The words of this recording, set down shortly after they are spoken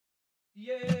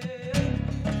Welcome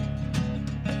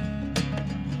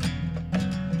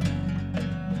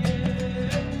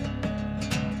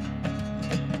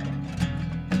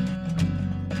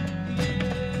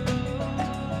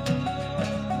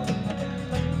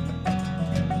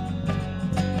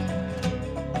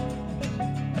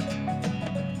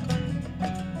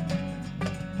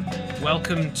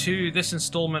to this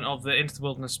installment of the Into the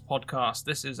Wilderness podcast.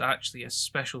 This is actually a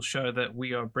special show that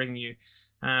we are bringing you,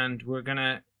 and we're going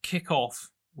to kick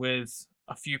off with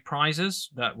a few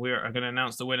prizes that we're going to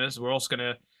announce the winners. We're also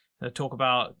going to talk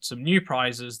about some new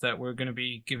prizes that we're going to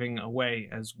be giving away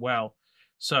as well.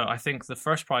 So I think the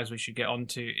first prize we should get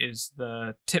onto is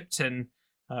the Tipton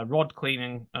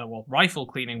rifle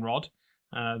cleaning rod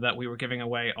that we were giving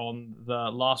away on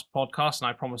the last podcast, and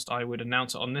I promised I would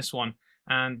announce it on this one.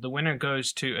 And the winner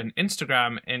goes to an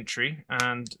Instagram entry,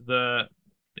 and the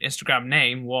Instagram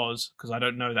name was, because I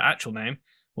don't know the actual name,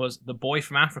 was The Boy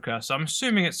from Africa. So I'm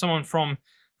assuming it's someone from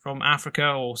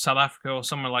Africa or South Africa or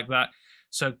somewhere like that.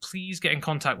 So please get in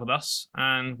contact with us,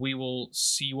 and we will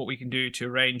see what we can do to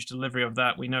arrange delivery of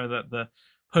that. We know that the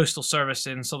postal service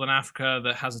in Southern Africa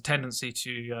that has a tendency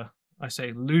to,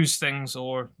 lose things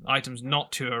or items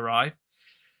not to arrive.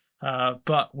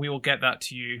 But we will get that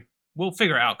to you. We'll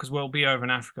figure it out because we'll be over in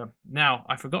Africa. Now,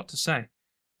 I forgot to say,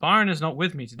 Byron is not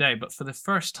with me today, but for the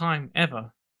first time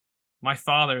ever, my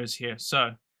father is here.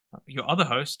 So, your other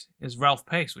host is Ralph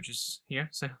Pace, which is here.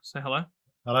 Say hello.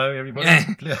 Hello, everybody.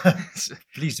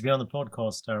 Pleased to be on the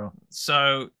podcast, Daryl.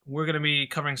 So, we're going to be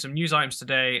covering some news items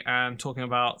today and talking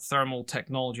about thermal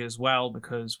technology as well,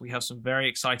 because we have some very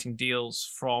exciting deals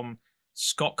from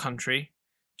Scott Country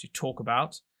to talk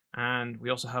about. And we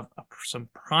also have some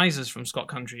prizes from Scott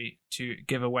Country to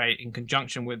give away in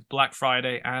conjunction with Black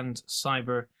Friday and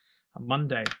Cyber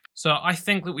Monday. So I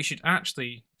think that we should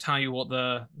actually tell you what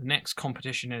the next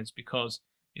competition is, because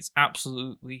it's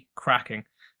absolutely cracking.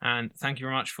 And thank you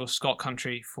very much for Scott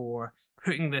Country for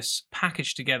putting this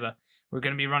package together. We're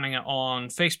going to be running it on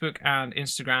Facebook and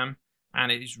Instagram, and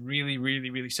it is really, really,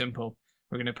 really simple.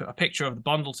 We're going to put a picture of the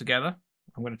bundle together.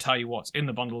 I'm going to tell you what's in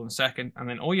the bundle in a second, and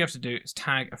then all you have to do is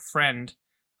tag a friend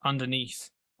underneath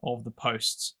of the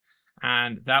posts,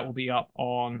 and that will be up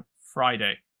on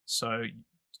Friday. So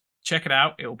check it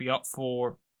out. It will be up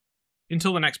for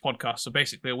until the next podcast, so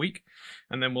basically a week,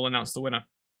 and then we'll announce the winner.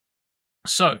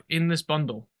 So in this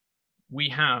bundle, we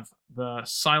have the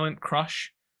Silent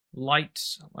Crush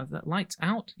Lights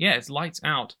Out? Yeah, it's Lights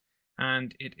Out,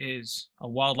 and it is a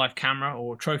wildlife camera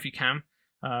or trophy cam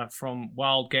from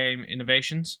Wild Game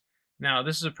Innovations. Now,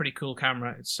 this is a pretty cool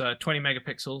camera. It's 20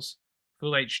 megapixels,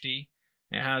 full HD.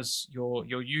 It has your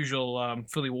usual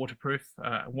fully waterproof,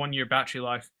 1 year battery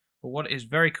life. But what is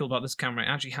very cool about this camera, it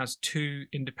actually has two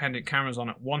independent cameras on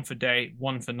it, one for day,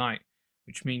 one for night,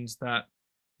 which means that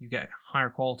you get higher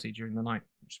quality during the night,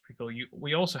 which is pretty cool.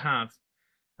 We also have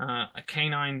a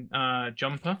canine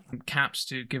jumper and caps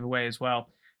to give away as well.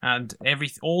 And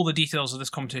all the details of this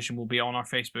competition will be on our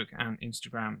Facebook and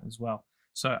Instagram as well.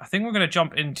 So I think we're going to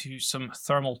jump into some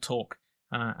thermal talk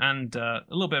and a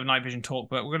little bit of night vision talk,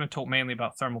 but we're going to talk mainly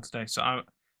about thermal today. So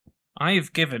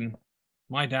I've given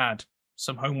my dad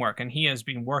some homework, and he has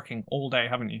been working all day,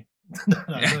 haven't you?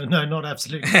 No, not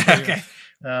absolutely. Okay.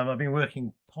 I've been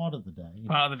working part of the day.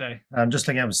 Part of the day. Just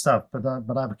looking at stuff, but I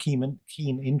have a keen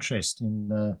interest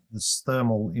in this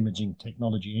thermal imaging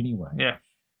technology anyway. Yeah.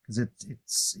 Because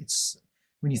it's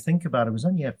when you think about it, it was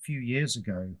only a few years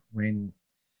ago when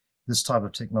this type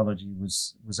of technology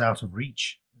was out of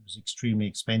reach. It was extremely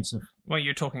expensive. Well,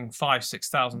 you're talking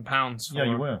 £5,000-6,000. Yeah,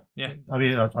 you were. Yeah. I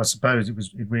mean, I suppose it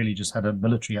really just had a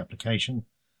military application,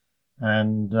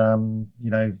 and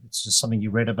it's just something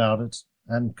you read about it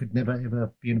and could never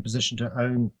ever be in a position to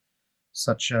own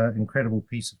such an incredible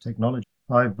piece of technology.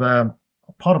 I've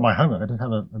part of my homework, I did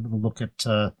have a little look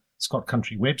at Scott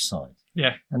Country website.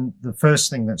 Yeah. And the first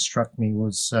thing that struck me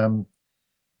was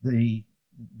the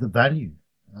value.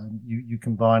 You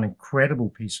can buy an incredible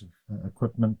piece of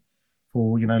equipment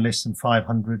for less than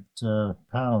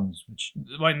 £500, which.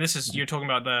 Well, this is you're talking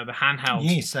about the handheld.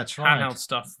 Yes, that's right. Handheld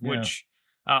stuff, Yeah. which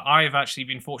I've actually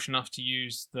been fortunate enough to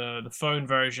use the phone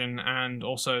version and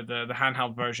also the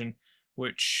handheld version,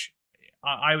 which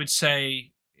I would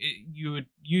say you would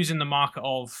use in the market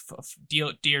of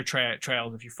deer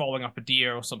trails. If you're following up a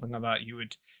deer or something like that, you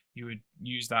would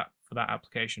use that for that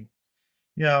application.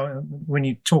 Yeah, when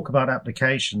you talk about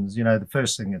applications, the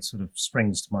first thing that sort of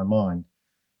springs to my mind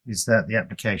is that the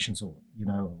applications are,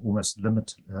 almost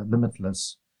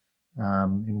limitless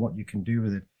in what you can do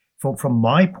with it. From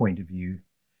my point of view,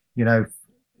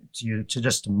 to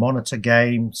just monitor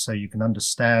game so you can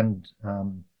understand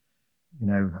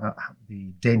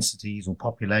the densities or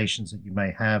populations that you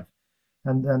may have,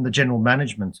 and the general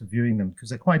management of viewing them, because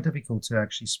they're quite difficult to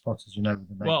actually spot, as you know, with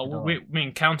the naked Well,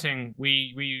 eye. counting.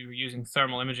 We were using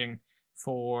thermal imaging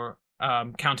for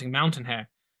counting mountain hare.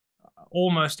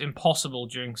 Almost impossible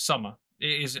during summer.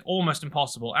 It is almost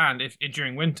impossible, and if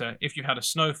during winter, if you had a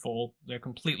snowfall, they're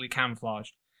completely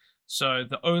camouflaged. So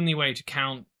the only way to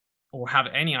count or have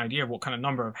any idea of what kind of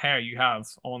number of hare you have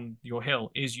on your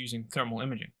hill is using thermal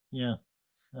imaging. Yeah,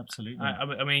 absolutely.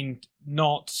 I mean,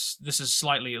 this is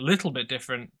slightly a little bit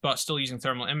different, but still using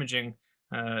thermal imaging.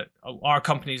 Our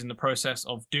company's in the process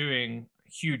of doing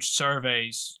huge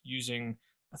surveys using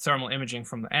thermal imaging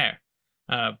from the air.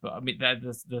 But I mean,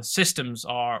 the systems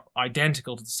are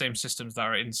identical to the same systems that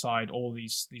are inside all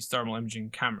these thermal imaging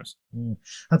cameras.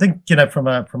 I think, from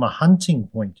a hunting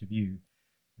point of view,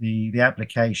 the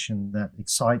application that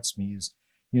excites me is,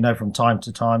 from time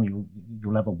to time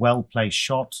you'll have a well placed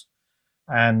shot,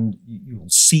 and you'll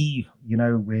see,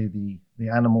 where the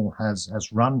animal has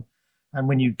run, and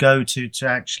when you go to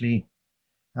actually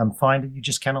find it, you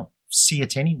just cannot see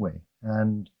it anywhere.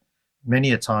 And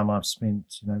many a time I've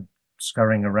spent,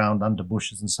 scurrying around under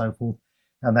bushes and so forth,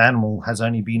 and the animal has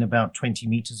only been about 20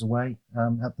 meters away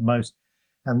at the most.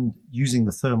 And using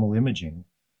the thermal imaging,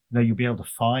 you'll be able to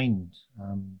find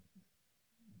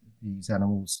these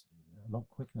animals a lot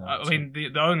quicker. I mean,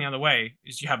 the only other way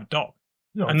is you have a dog.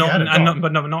 Yeah,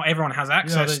 but not everyone has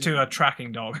access to a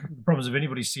tracking dog. The problem is, if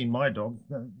anybody's seen my dog,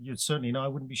 you'd certainly know I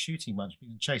wouldn't be shooting much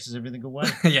because it chases everything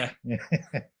away. Yeah.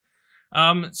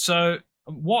 So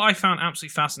what I found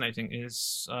absolutely fascinating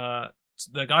is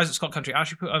the guys at Scott Country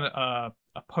actually put a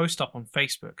post up on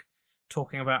Facebook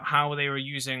talking about how they were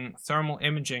using thermal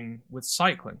imaging with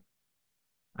cycling.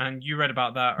 And you read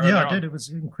about that earlier on. I did. It was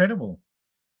incredible.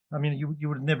 I mean, you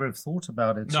would never have thought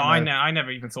about it. No, I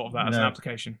never even thought of that as an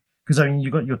application. Because, I mean,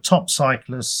 you've got your top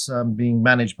cyclists being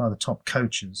managed by the top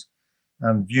coaches,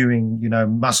 viewing,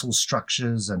 muscle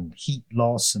structures and heat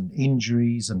loss and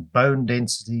injuries and bone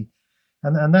density.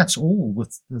 And that's all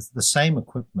with the same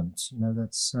equipment,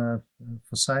 that's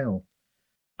for sale.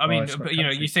 I mean, but,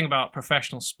 you think about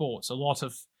professional sports. A lot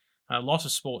of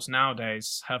sports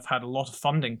nowadays have had a lot of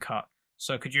funding cut.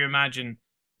 So could you imagine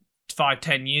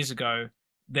 5-10 years ago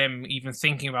them even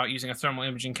thinking about using a thermal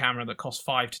imaging camera that cost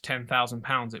 £5,000 to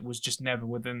 £10,000? It was just never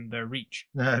within their reach.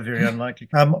 No, very unlikely.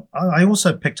 I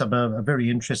also picked up a very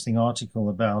interesting article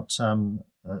about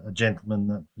a gentleman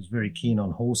that was very keen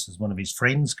on horses. One of his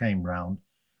friends came round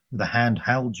with a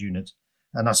handheld unit,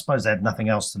 and I suppose they had nothing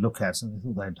else to look at, so they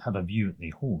thought they'd have a view at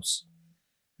the horse.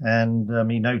 And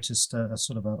he noticed a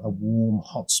sort of a warm,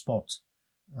 hot spot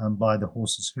by the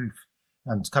horse's hoof.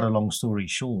 And to cut a long story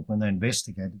short, when they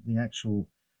investigated, the actual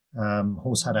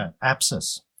horse had an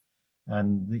abscess,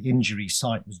 and the injury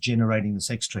site was generating this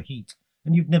extra heat.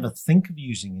 And you'd never think of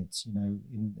using it,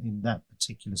 in that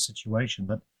particular situation.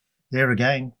 But there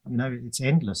again, it's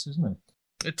endless, isn't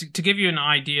it? To give you an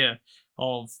idea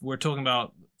of, we're talking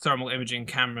about thermal imaging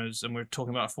cameras and we're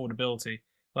talking about affordability.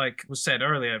 Like was said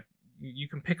earlier, you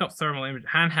can pick up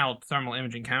handheld thermal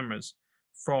imaging cameras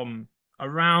from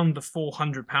around the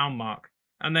 £400 mark.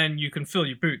 And then you can fill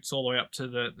your boots all the way up to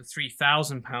the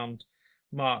 £3,000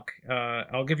 mark.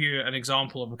 I'll give you an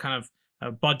example of a kind of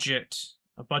a budget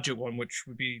one, which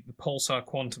would be the Pulsar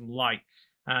Quantum Light,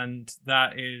 and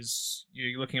that is,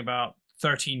 you're looking about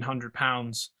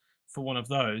 £1,300 for one of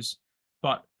those,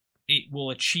 but it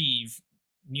will achieve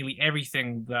nearly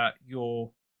everything that your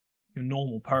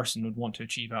normal person would want to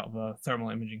achieve out of a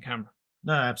thermal imaging camera.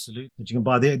 No, absolutely. But you can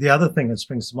buy the other thing that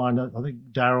springs to mind. I think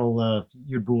Daryl,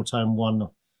 you'd brought home one,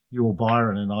 your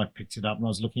Byron, and I picked it up, and I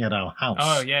was looking at our house.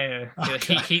 Oh yeah.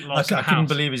 The heat loss. I couldn't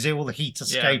believe is all the heat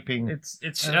escaping. Yeah.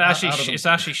 It's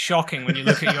actually shocking when you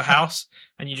look at your house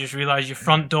and you just realize your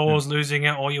front door's losing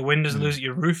it, or your windows losing,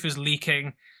 your roof is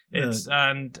leaking.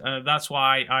 And that's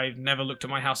why I've never looked at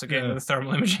my house again with a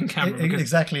thermal imaging camera.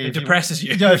 Exactly, it depresses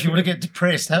you. If you want to get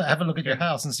depressed, have a look at your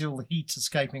house and see all the heat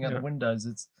escaping out the windows.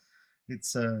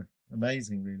 It's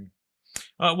amazing, really.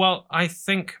 Well, I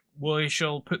think we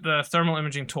shall put the thermal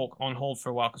imaging talk on hold for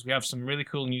a while because we have some really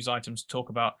cool news items to talk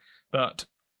about. But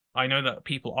I know that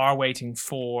people are waiting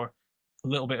for a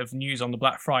little bit of news on the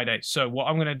Black Friday. So what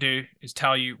I'm going to do is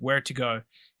tell you where to go.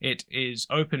 It is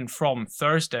open from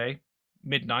Thursday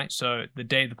midnight, so the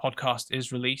day the podcast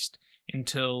is released,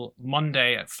 until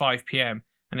Monday at 5 p.m.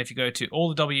 And if you go to all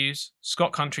the W's,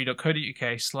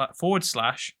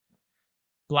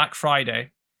 scottcountry.co.uk/Black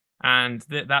Friday, and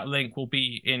that link will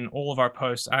be in all of our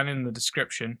posts and in the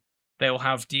description. They will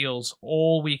have deals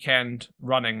all weekend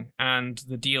running, and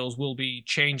the deals will be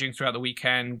changing throughout the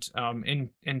weekend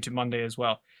into Monday as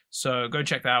well. So go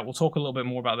check that out. We'll talk a little bit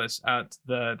more about this at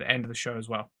the end of the show as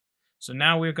well. So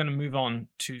now we're going to move on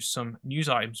to some news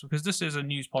items because this is a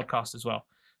news podcast as well.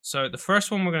 So the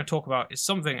first one we're going to talk about is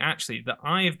something actually that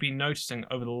I have been noticing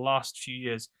over the last few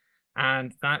years,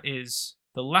 and that is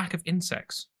the lack of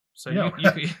insects. So Yeah.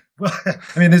 you Well,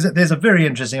 I mean, there's a very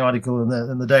interesting article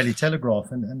in the Daily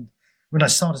Telegraph, and when I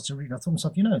started to read, I thought to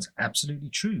myself, it's absolutely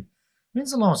true.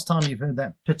 When's the last time you've heard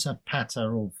that pitter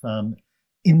patter of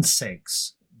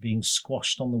insects being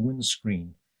squashed on the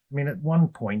windscreen? I mean, at one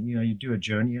point, you do a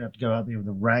journey, you have to go out there with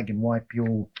a rag and wipe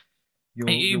your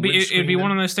it'd be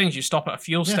one of those things you stop at a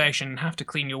fuel station and have to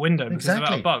clean your window because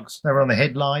of bugs. They were on the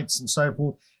headlights and so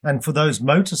forth. And for those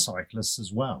motorcyclists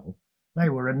as well, they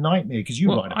were a nightmare because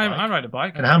ride a bike. I ride a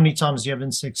bike. And how many times do you have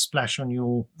insects splash on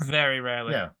your... Very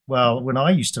rarely. Yeah. Well, when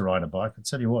I used to ride a bike, I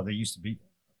tell you what, there used to be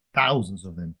thousands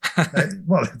of them.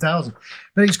 Thousands.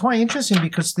 But it's quite interesting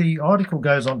because the article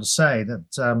goes on to say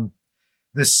that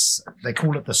they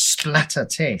call it the splatter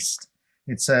test.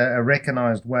 It's a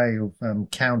recognized way of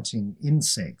counting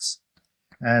insects.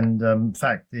 And in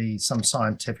fact, some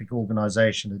scientific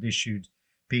organization had issued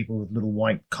people with little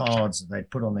white cards that they'd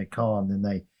put on their car, and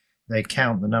then they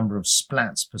count the number of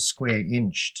splats per square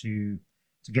inch to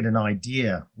get an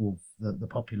idea of the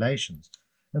populations.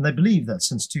 And they believe that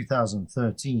since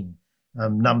 2013,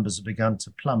 numbers have begun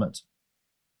to plummet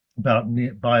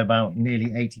by about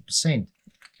nearly 80%.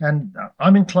 And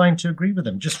I'm inclined to agree with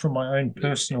them, just from my own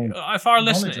personal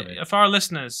knowledge of it. For our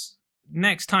listeners,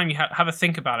 next time you have a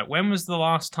think about it, when was the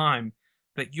last time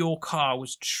that your car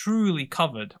was truly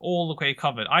covered, all the way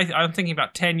covered? I'm thinking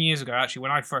about 10 years ago, actually,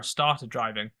 when I first started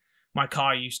driving. My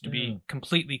car used to be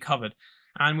completely covered.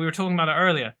 And we were talking about it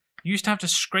earlier. You used to have to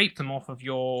scrape them off of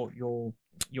your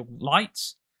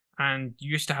lights. And you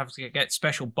used to have to get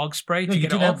special bug spray to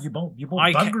get it off. You bought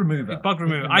bug remover. Bug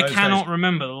remover. I cannot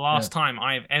remember the last time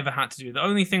I have ever had to do it. The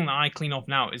only thing that I clean off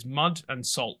now is mud and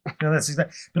salt. Yeah, that's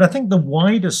exactly. But I think the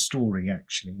wider story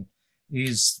actually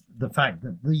is the fact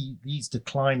that these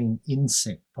declining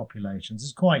insect populations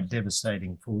is quite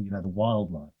devastating for the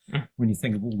wildlife. When you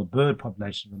think of all the bird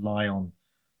populations rely on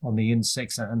the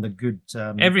insects and the good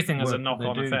everything has a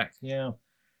knock-on effect. Yeah.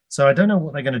 So I don't know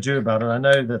what they're going to do about it. I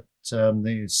know that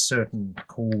there's certain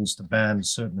calls to ban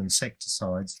certain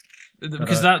insecticides.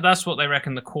 Because that's what they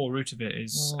reckon the core root of it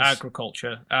is,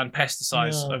 agriculture and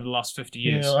pesticides over the last 50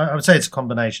 years. Yeah, I would say it's a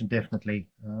combination, definitely,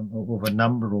 of a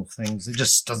number of things. There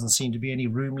just doesn't seem to be any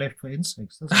room left for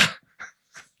insects, does it?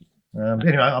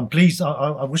 Anyway, I'm pleased.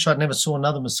 I wish I'd never saw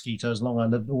another mosquito as long as I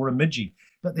lived, or a midgie.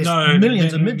 But there's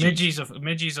millions of midges.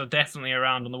 Midges are definitely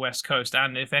around on the West Coast,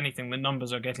 and if anything, the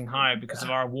numbers are getting higher because of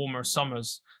our warmer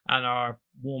summers and our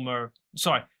warmer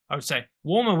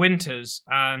winters,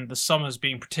 and the summers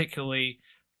being particularly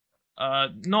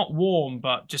not warm,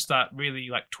 but just that really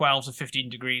like 12 to 15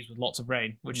 degrees with lots of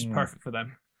rain, which is perfect for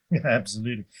them. Yeah,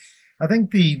 absolutely. I think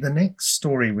the next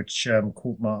story which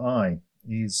caught my eye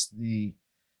is the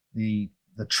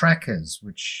trackers,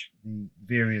 which the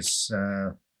various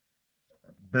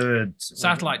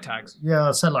satellite tags.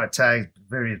 Yeah, satellite tags.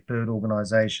 Various bird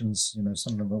organisations,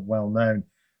 some of them are well known,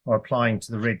 are applying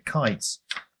to the red kites.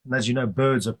 And as you know,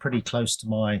 birds are pretty close to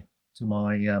my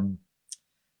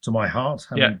heart.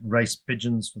 Having raced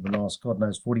pigeons for the last, God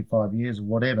knows, 45 years or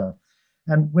whatever.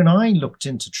 And when I looked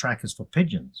into trackers for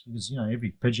pigeons, because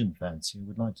every pigeon fancier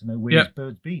would like to know where these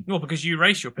birds been. Well, because you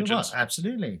race your pigeons. Well,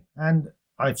 absolutely. And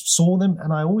I saw them,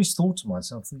 and I always thought to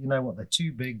myself that, they're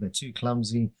too big, they're too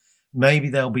clumsy. Maybe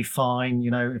they'll be fine,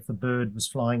 if the bird was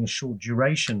flying a short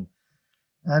duration.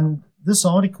 And this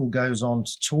article goes on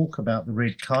to talk about the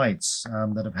red kites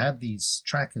that have had these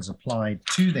trackers applied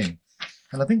to them.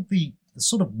 And I think the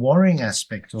sort of worrying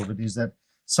aspect of it is that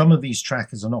some of these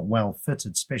trackers are not well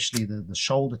fitted, especially the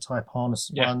shoulder type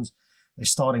harness ones. They're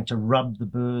starting to rub the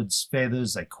bird's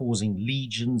feathers. They're causing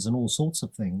lesions and all sorts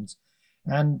of things.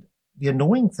 And the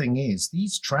annoying thing is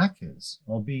these trackers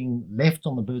are being left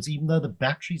on the birds even though the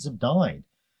batteries have died.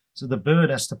 So the bird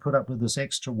has to put up with this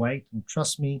extra weight. And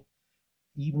trust me,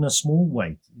 even a small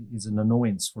weight is an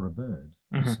annoyance for a bird.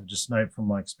 So just know it from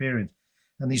my experience.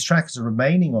 And these trackers are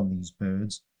remaining on these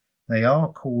birds. They are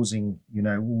causing,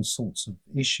 all sorts of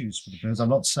issues for the birds. I'm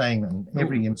not saying that in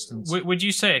every instance. Would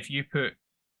you say if you put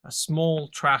a small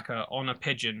tracker on a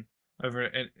pigeon over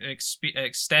an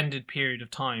extended period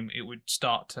of time, it would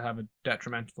start to have a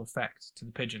detrimental effect to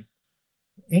the pigeon?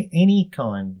 Any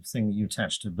kind of thing that you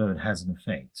attach to a bird has an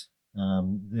effect.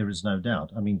 There is no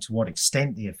doubt. I mean, to what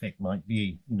extent the effect might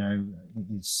be,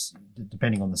 is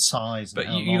depending on the size.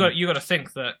 But you got to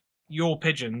think that your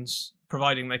pigeons,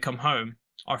 providing they come home,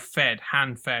 are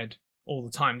hand fed all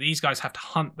the time. These guys have to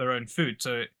hunt their own food,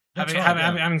 so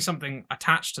Having something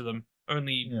attached to them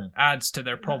only adds to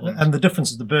their problems. And the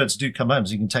difference is the birds do come home,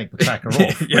 so you can take the tracker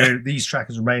off, where these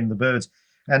trackers remain the birds.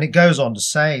 And it goes on to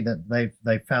say that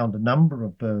they've found a number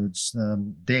of birds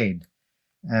dead,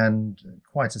 and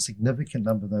quite a significant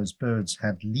number of those birds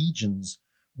had lesions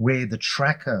where the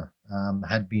tracker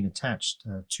had been attached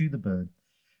to the bird.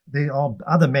 There are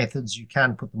other methods. You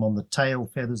can put them on the tail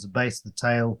feathers, the base of the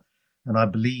tail, and I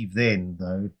believe then,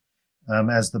 though,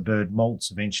 as the bird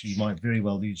molts, eventually you might very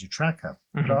well lose your tracker.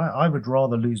 Mm-hmm. But I would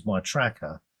rather lose my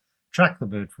tracker, track the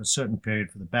bird for a certain period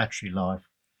for the battery life,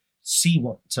 see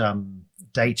what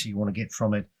data you want to get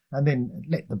from it, and then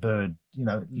let the bird,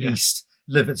 at least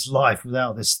live its life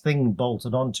without this thing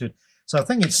bolted onto it. So I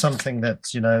think it's something that,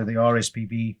 the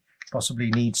RSPB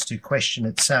possibly needs to question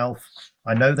itself.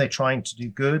 I know they're trying to do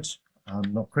good.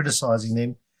 I'm not criticizing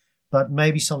them, but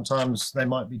maybe sometimes they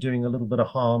might be doing a little bit of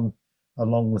harm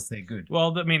along with their good.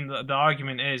 Well, I mean, the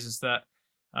argument is that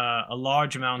a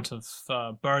large amount of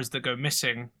birds that go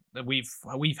missing that we've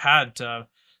had,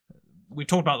 we've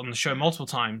talked about them on the show multiple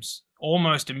times.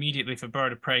 Almost immediately, if a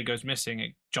bird of prey goes missing,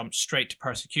 it jumps straight to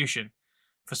persecution.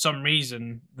 For some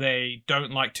reason, they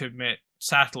don't like to admit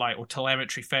satellite or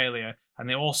telemetry failure, and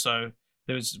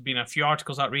there's been a few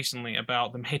articles out recently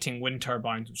about them hitting wind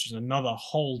turbines, which is another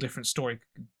whole different story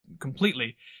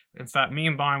completely. In fact, me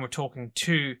and Brian were talking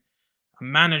to a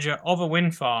manager of a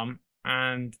wind farm,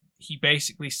 and he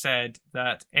basically said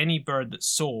that any bird that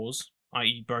soars,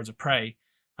 i.e. birds of prey,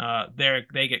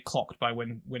 they get clocked by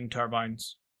wind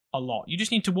turbines a lot. You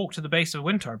just need to walk to the base of a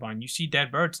wind turbine. You see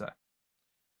dead birds there.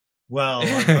 Well,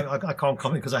 I can't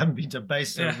comment because I haven't been to a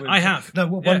base. I have. No,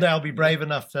 one day I'll be brave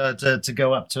enough to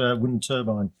go up to a wind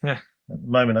turbine. Yeah. At the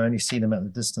moment, I only see them at the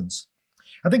distance.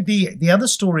 I think the other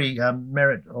story,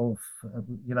 merit of,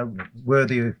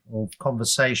 worthy of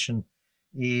conversation,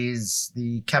 is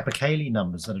the capercaillie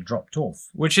numbers that are dropped off.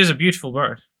 Which is a beautiful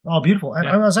bird. Oh, beautiful. And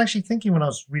I was actually thinking when I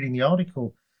was reading the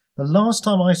article, the last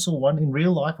time I saw one in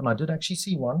real life, and I did actually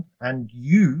see one, and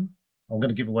I'm going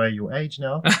to give away your age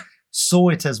now, saw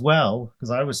it as well, because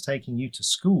I was taking you to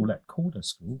school at Calder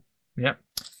School. Yep.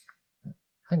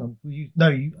 Hang on. You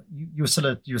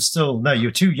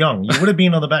were too young. You would have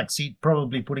been on the back seat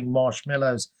probably putting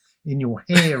marshmallows in your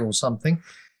hair or something.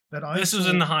 But this was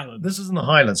in the Highlands. This is in the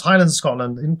Highlands of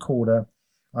Scotland, in Calder.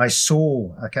 I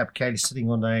saw a capercaillie sitting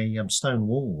on a stone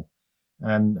wall,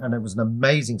 and it was an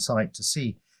amazing sight to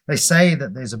see. They say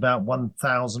that there's about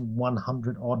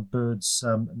 1,100 odd birds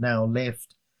now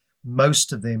left.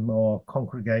 Most of them are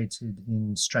congregated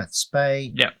in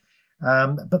Strathspey. Yeah.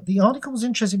 But the article was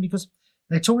interesting because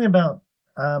they're talking about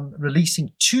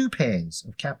releasing 2 pairs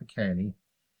of capercaillie.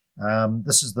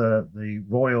 This is the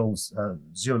Royal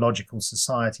Zoological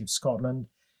Society of Scotland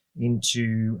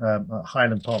into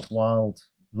Highland Park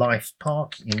Wildlife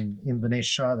Park in Inverness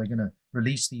Shire. They're going to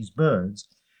release these birds.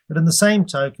 But in the same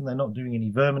token, they're not doing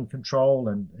any vermin control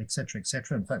and et cetera, et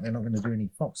cetera. In fact, they're not going to do any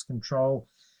fox control.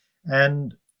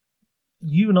 And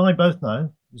you and I both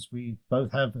know, because we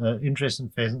both have interest in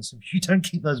pheasants, if you don't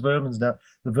keep those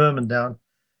vermin down,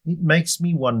 it makes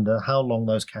me wonder how long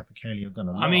those capercaillie are going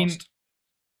to last. I mean,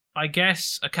 I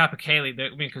guess a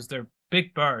capercaillie, because they're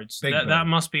big birds, that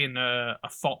must be in a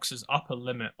fox's upper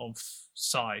limit of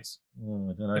size. Oh,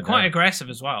 I don't know. They're quite aggressive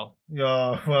as well.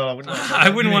 Yeah, well, I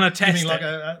wouldn't want to test it. Like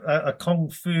a kung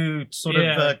fu sort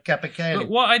of capercaillie. But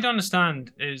what I don't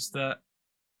understand is that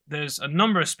there's a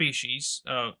number of species,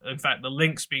 in fact, the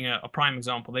lynx being a prime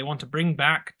example, they want to bring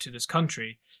back to this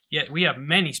country, yet we have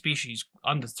many species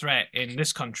under threat in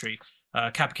this country,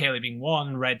 capercaillie being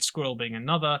one, red squirrel being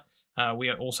another.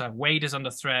 We also have waders under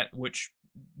threat, which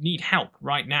need help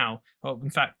right now. In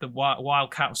fact, the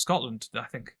wild cat of Scotland, I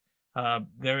think,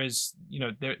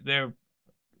 they're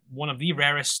one of the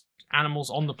rarest animals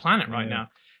on the planet right now.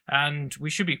 And we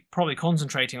should be probably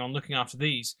concentrating on looking after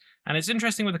these. And it's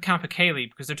interesting with the capercaillie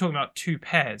because they're talking about 2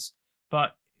 pairs,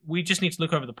 but we just need to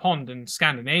look over the pond in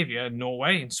Scandinavia,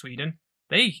 Norway, and Sweden.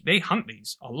 They hunt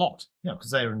these a lot. Yeah,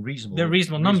 because they're in reasonable. They're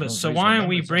reasonable numbers. So why aren't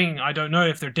we bringing? I don't know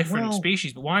if they're different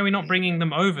species, but why are we not bringing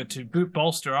them over to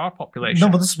bolster our population? No,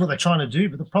 but this is what they're trying to do.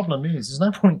 But the problem is, there's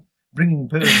no point bringing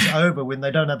birds over when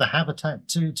they don't have the habitat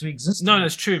to exist. No,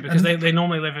 that's true because they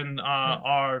normally live in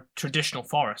our traditional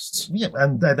forests. Yeah,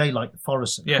 and they like the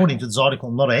forests. Yeah. According to this article,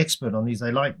 I'm not an expert on these.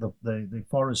 They like the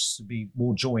forests to be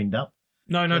more joined up.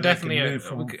 No, definitely.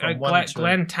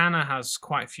 Glen Tanna has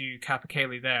quite a few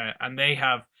capercaillie there, and they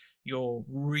have your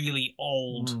really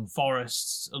old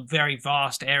forests, very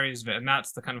vast areas of it, and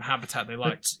that's the kind of habitat they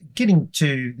like. But getting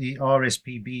to the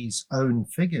RSPB's own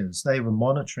figures, they were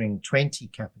monitoring 20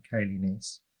 capercaillie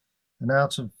nests, and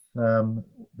out of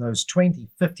those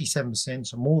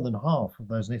 57%, or more than half of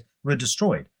those nests, were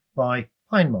destroyed by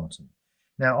pine marten.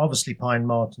 Now, obviously, pine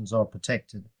martens are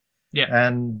protected,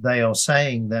 and they are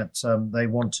saying that they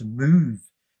want to move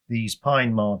these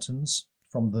pine martens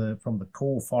from the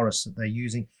core forests that they're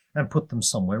using and put them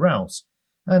somewhere else.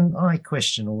 And I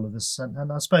question all of this,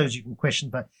 and I suppose you can question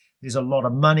that there's a lot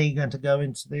of money going to go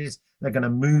into this. They're going to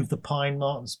move the pine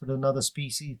martens, put another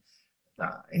species.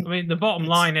 I mean, the bottom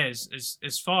line is,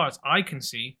 as far as I can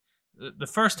see, the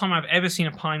first time I've ever seen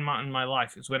a pine marten in my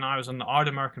life is when I was on the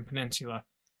Ardnamurchan Peninsula,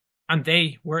 and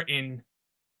they were in.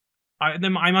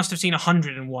 I must have seen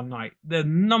 100 in one night. The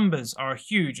numbers are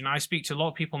huge, and I speak to a lot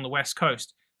of people on the West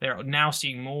Coast. They're now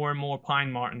seeing more and more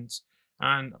pine martens,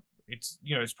 and it's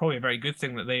probably a very good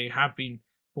thing that they have been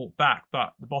brought back.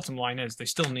 But the bottom line is they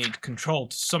still need control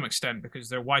to some extent because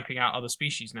they're wiping out other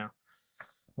species now.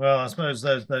 Well, I suppose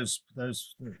those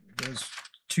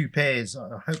two pairs, I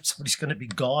hope somebody's going to be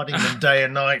guarding them day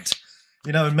and night,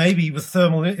 and maybe with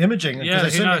thermal imaging. Yeah,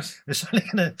 who knows? They're certainly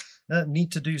going to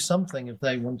need to do something if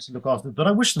they want to look after them. But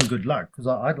I wish them good luck, because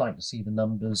I'd like to see the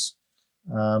numbers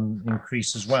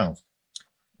increase as well.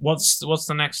 What's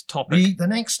the next topic? The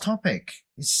next topic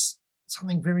is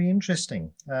something very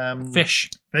interesting. Fish.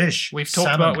 We've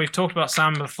talked about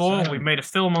salmon before. Salmon. We've made a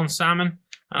film on salmon.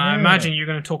 I imagine you're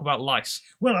going to talk about lice.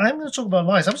 Well, I'm going to talk about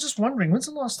lice. I was just wondering, when's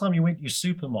the last time you went to your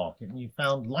supermarket and you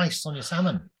found lice on your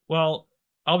salmon? Well,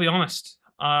 I'll be honest.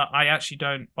 I actually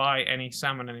don't buy any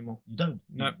salmon anymore. You don't?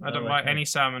 No, I don't buy any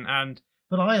salmon.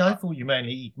 But I thought you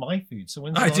mainly eat my food. So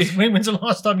when's the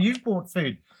last time you've bought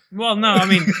food? Well, no, I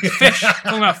mean fish.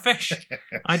 Talking about fish.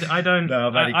 I don't. No,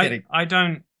 I'm only kidding.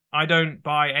 I don't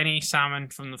buy any salmon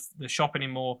from the shop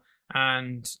anymore,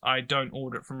 and I don't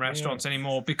order it from restaurants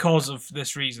anymore because of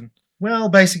this reason. Well,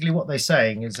 basically what they're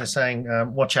saying,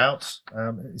 watch out.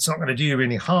 It's not going to do you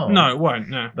any harm. No, it won't,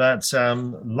 no. But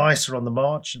lice are on the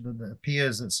march. It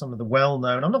appears that some of the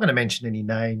well-known, I'm not going to mention any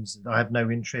names, I have no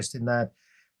interest in that,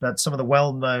 but some of the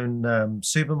well-known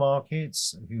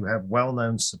supermarkets who have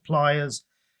well-known suppliers,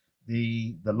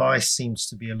 the lice seems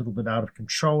to be a little bit out of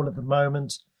control at the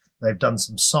moment. They've done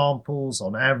some samples.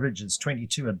 On average, it's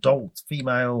 22 adult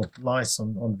female lice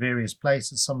on various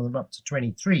places, some of them up to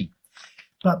 23.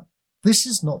 But this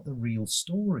is not the real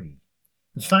story.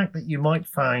 The fact that you might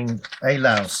find a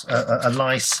lice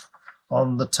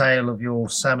on the tail of your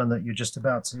salmon that you're just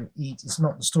about to eat is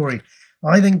not the story.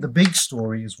 I think the big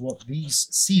story is what these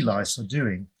sea lice are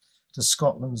doing to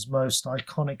Scotland's most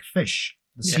iconic fish,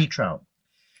 the sea trout.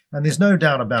 And there's no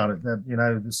doubt about it that,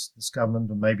 this government,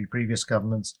 or maybe previous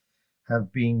governments,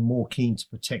 have been more keen to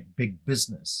protect big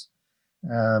business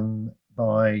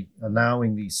by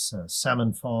allowing these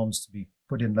salmon farms to be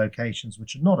put in locations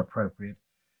which are not appropriate.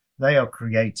 They are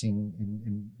creating,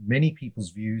 in many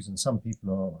people's views, and some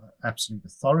people are absolute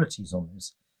authorities on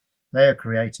this, they are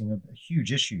creating a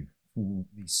huge issue for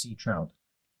the sea trout.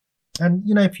 And,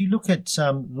 if you look at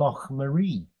Loch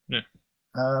Maree,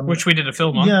 which we did a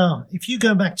film on. Yeah, if you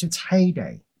go back to its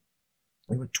heyday,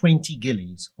 there were 20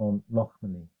 gillies on Loch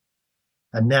Maree.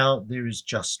 And now there is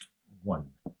just one.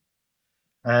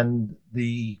 And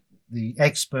the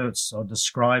experts are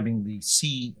describing the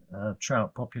sea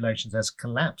trout populations as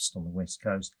collapsed on the West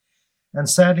Coast. And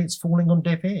sadly, it's falling on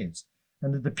deaf ears.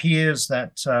 And it appears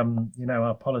that,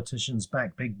 our politicians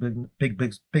back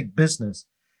big business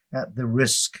at the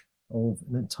risk of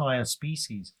an entire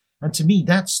species. And to me,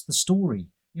 that's the story.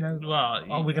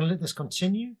 Are we going to let this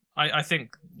continue? I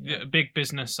think big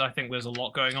business. I think there's a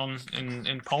lot going on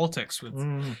in politics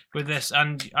with this,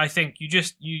 and I think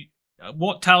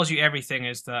what tells you everything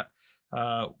is that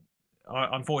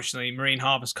unfortunately Marine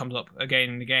Harvest comes up again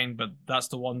and again, but that's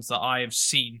the ones that I have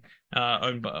seen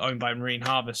owned by Marine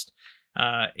Harvest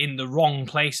in the wrong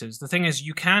places. The thing is,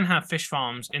 you can have fish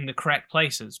farms in the correct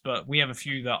places, but we have a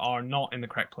few that are not in the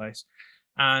correct place.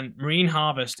 And Marine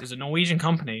Harvest is a Norwegian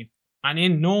company, and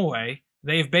in Norway,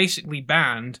 they've basically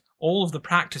banned all of the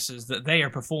practices that they are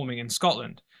performing in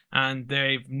Scotland. And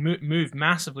they've moved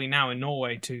massively now in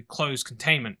Norway to close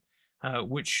containment,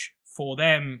 which for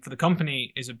the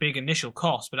company, is a big initial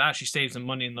cost, but it actually saves them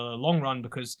money in the long run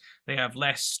because they have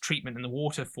less treatment in the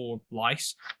water for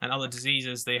lice and other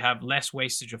diseases. They have less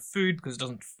wastage of food because it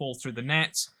doesn't fall through the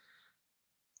nets.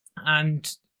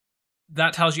 And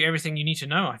that tells you everything you need to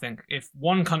know, I think. If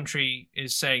one country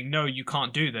is saying, no, you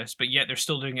can't do this, but yet they're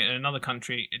still doing it in another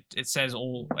country, it says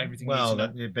everything you need to know.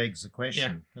 Well, it begs the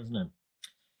question, doesn't it?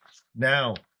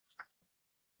 Now,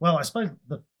 I suppose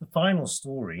the final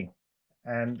story,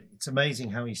 and it's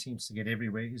amazing how he seems to get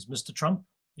everywhere, is Mr. Trump.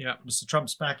 Yeah. Mr.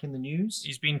 Trump's back in the news.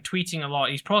 He's been tweeting a lot.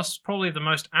 He's probably the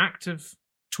most active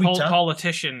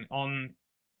politician on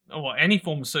any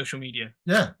form of social media.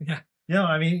 Yeah. Yeah. Yeah,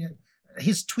 I mean,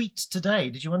 his tweet today,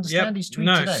 did you understand his tweet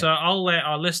today? No, so I'll let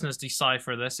our listeners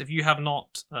decipher this. If you have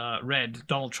not read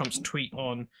Donald Trump's tweet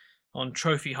on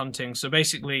trophy hunting, so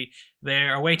basically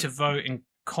they're away to vote in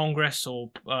Congress,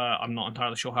 or I'm not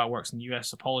entirely sure how it works in the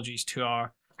US. Apologies to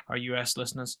our US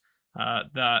listeners,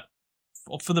 that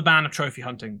for the ban of trophy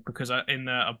hunting, because in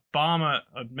the Obama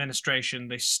administration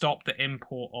they stopped the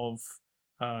import of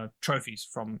trophies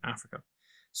from Africa.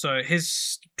 So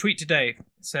his tweet today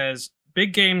says,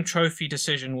 "Big game trophy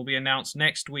decision will be announced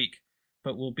next week,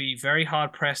 but will be very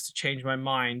hard pressed to change my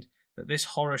mind that this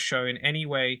horror show in any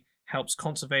way helps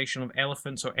conservation of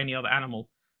elephants or any other animal."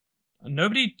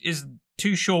 Nobody is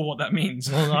too sure what that means.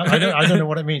 Well, I don't know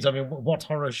what it means. I mean, what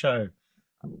horror show?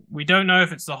 We don't know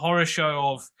if it's the horror show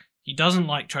of he doesn't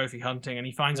like trophy hunting and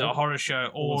he finds it a horror show,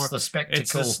 or it's the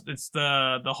spectacle. It's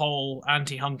the whole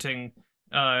anti-hunting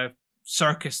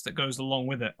circus that goes along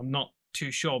with it. I'm not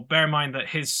too sure. Bear in mind that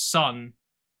his son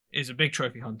is a big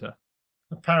trophy hunter.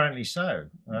 Apparently so.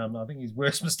 I think his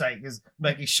worst mistake is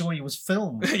making sure he was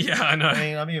filmed. Yeah, I know.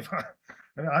 I mean,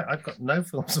 I've got no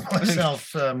films of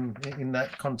myself in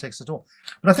that context at all.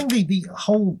 But I think the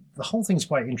whole thing is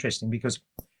quite interesting because,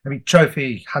 I mean,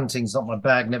 trophy hunting's not my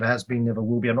bag. Never has been. Never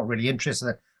will be. I'm not really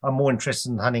interested. I'm more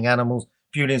interested in hunting animals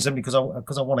purely and simply because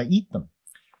I want to eat them.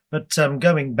 But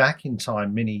going back in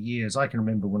time many years, I can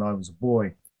remember when I was a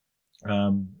boy,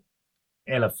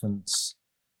 elephants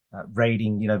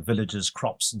raiding, villages,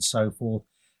 crops, and so forth.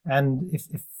 And if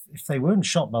they weren't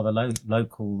shot by the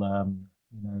local,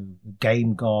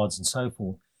 game guards and so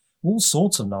forth, all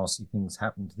sorts of nasty things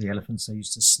happened to the elephants. They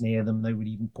used to snare them. They would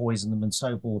even poison them and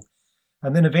so forth.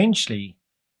 And then eventually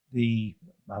the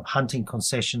hunting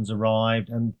concessions arrived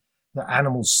and the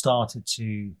animals started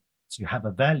to have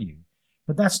a value.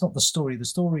 But that's not the story. The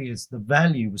story is the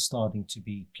value was starting to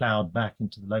be ploughed back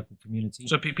into the local community.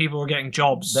 So people were getting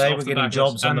jobs. They were getting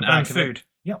jobs on the back and food.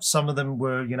 Yep. Some of them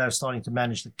were, starting to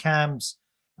manage the camps.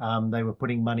 They were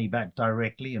putting money back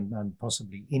directly and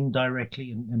possibly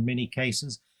indirectly in many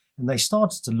cases. And they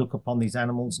started to look upon these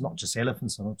animals, not just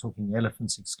elephants. I'm not talking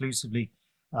elephants exclusively.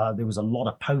 There was a lot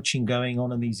of poaching going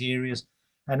on in these areas.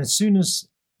 And as soon as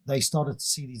they started to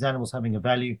see these animals having a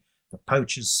value, the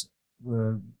poachers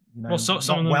were not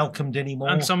welcomed anymore.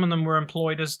 And some of them were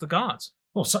employed as the guards.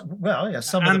 Well, some of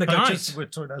the poachers were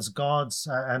employed as guards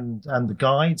and the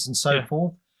guides and so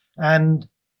forth. And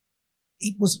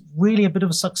it was really a bit of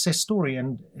a success story.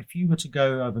 And if you were to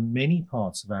go over many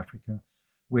parts of Africa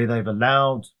where they've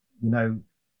allowed,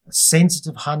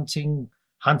 sensitive hunting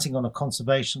on a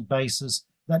conservation basis,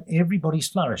 that everybody's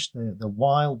flourished. The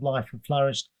wildlife have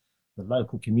flourished. The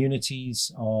local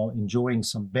communities are enjoying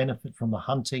some benefit from the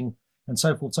hunting and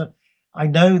so forth. So I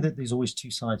know that there's always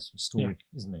two sides to a story,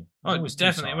 isn't there?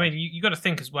 Definitely. I mean, you got to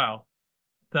think as well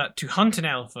that to hunt an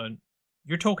elephant,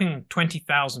 you're talking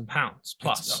 £20,000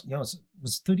 plus. It was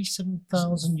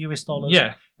 $37,000 US.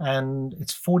 Yeah, and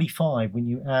it's 45 when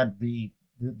you add the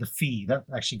fee. That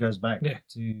actually goes back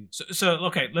to. So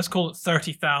okay, let's call it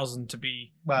 30,000 to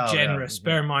be generous.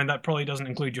 Bear in mind that probably doesn't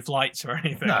include your flights or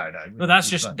anything. No. But that's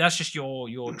just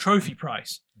your trophy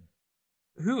price.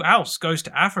 Who else goes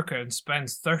to Africa and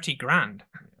spends 30 grand?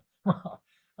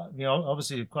 Well,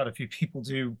 obviously quite a few people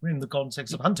do in the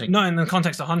context of hunting. No, in the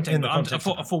context of hunting,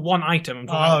 for one item. I'm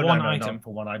talking about one item.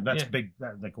 For one item. That's big.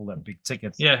 They call that big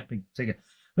ticket. Yeah, big ticket.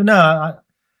 But no,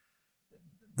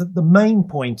 the main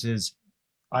point is,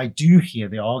 I do hear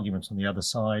the argument on the other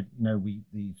side.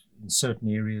 In certain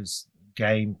areas,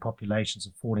 game populations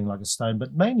are falling like a stone,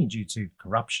 but mainly due to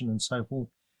corruption and so forth.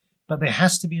 But there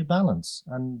has to be a balance,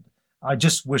 and I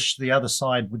just wish the other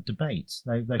side would debate.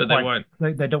 They won't.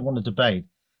 They don't want to debate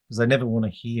because they never want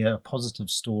to hear a positive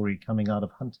story coming out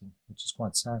of hunting, which is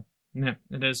quite sad. Yeah,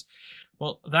 it is.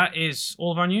 Well, that is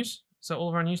all of our news. Is that all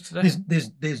of our news today?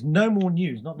 There's no more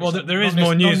news. There is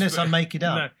more news. Not unless I make it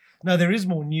up. No, there is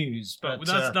more news, but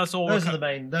that's all. Those are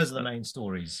the main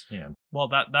stories. Yeah. Well,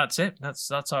 that's it.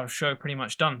 That's our show pretty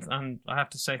much done. And I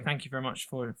have to say thank you very much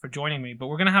for joining me. But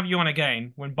we're going to have you on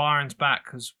again when Byron's back,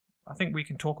 because I think we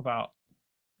can talk about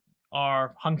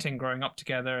our hunting growing up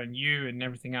together and you and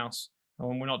everything else. And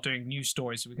when we're not doing news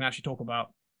stories, so we can actually talk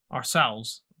about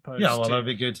ourselves. That'd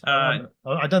be good. I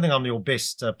don't think I'm your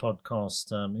best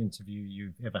podcast interview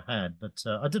you've ever had, but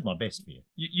I did my best for you.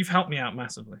 You've helped me out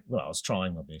massively. Well, I was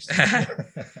trying my best.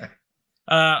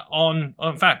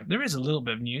 In fact, there is a little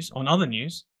bit of news. On other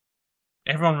news,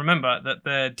 everyone remember that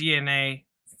the DNA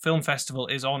Film Festival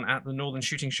is on at the Northern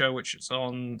Shooting Show, which is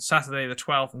on Saturday the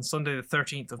 12th and Sunday the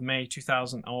 13th of May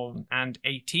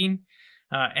 2018.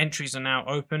 Entries are now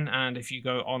open, and if you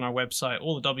go on our website,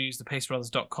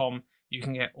 allthewsthepacebrothers.com, you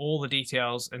can get all the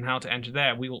details and how to enter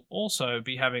there. We will also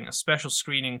be having a special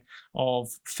screening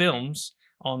of films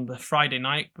on the Friday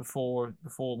night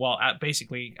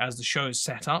basically as the show is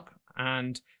set up,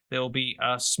 and there will be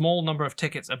a small number of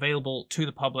tickets available to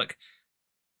the public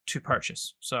to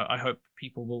purchase. So I hope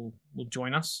people will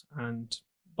join us and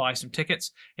buy some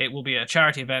tickets. It will be a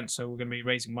charity event, so we're going to be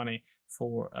raising money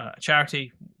for a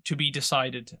charity to be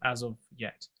decided as of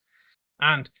yet.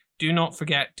 And do not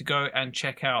forget to go and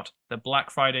check out the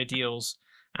Black Friday deals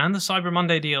and the Cyber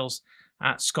Monday deals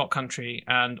at Scott Country,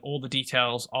 and all the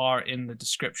details are in the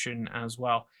description as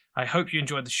well. I hope you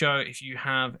enjoyed the show. If you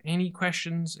have any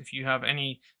questions, if you have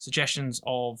any suggestions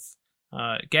of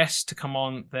guests to come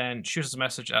on, then shoot us a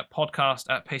message at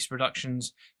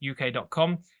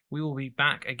podcast@paceproductionsuk.com. We will be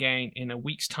back again in a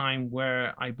week's time,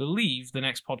 where I believe the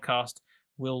next podcast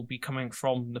will be coming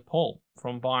from Nepal,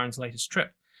 from Byron's latest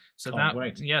trip. So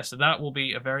that will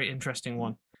be a very interesting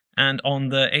one. And on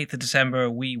the 8th of December,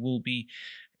 we will be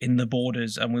in the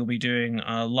Borders, and we'll be doing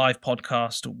a live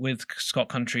podcast with Scott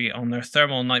Country on their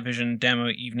thermal night vision demo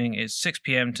evening. It's 6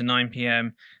 p.m. to 9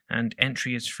 p.m. and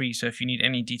entry is free. So if you need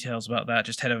any details about that,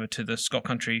 just head over to the Scott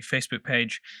Country Facebook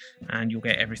page and you'll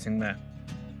get everything there.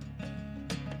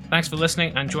 Thanks for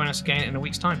listening, and join us again in a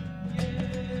week's time.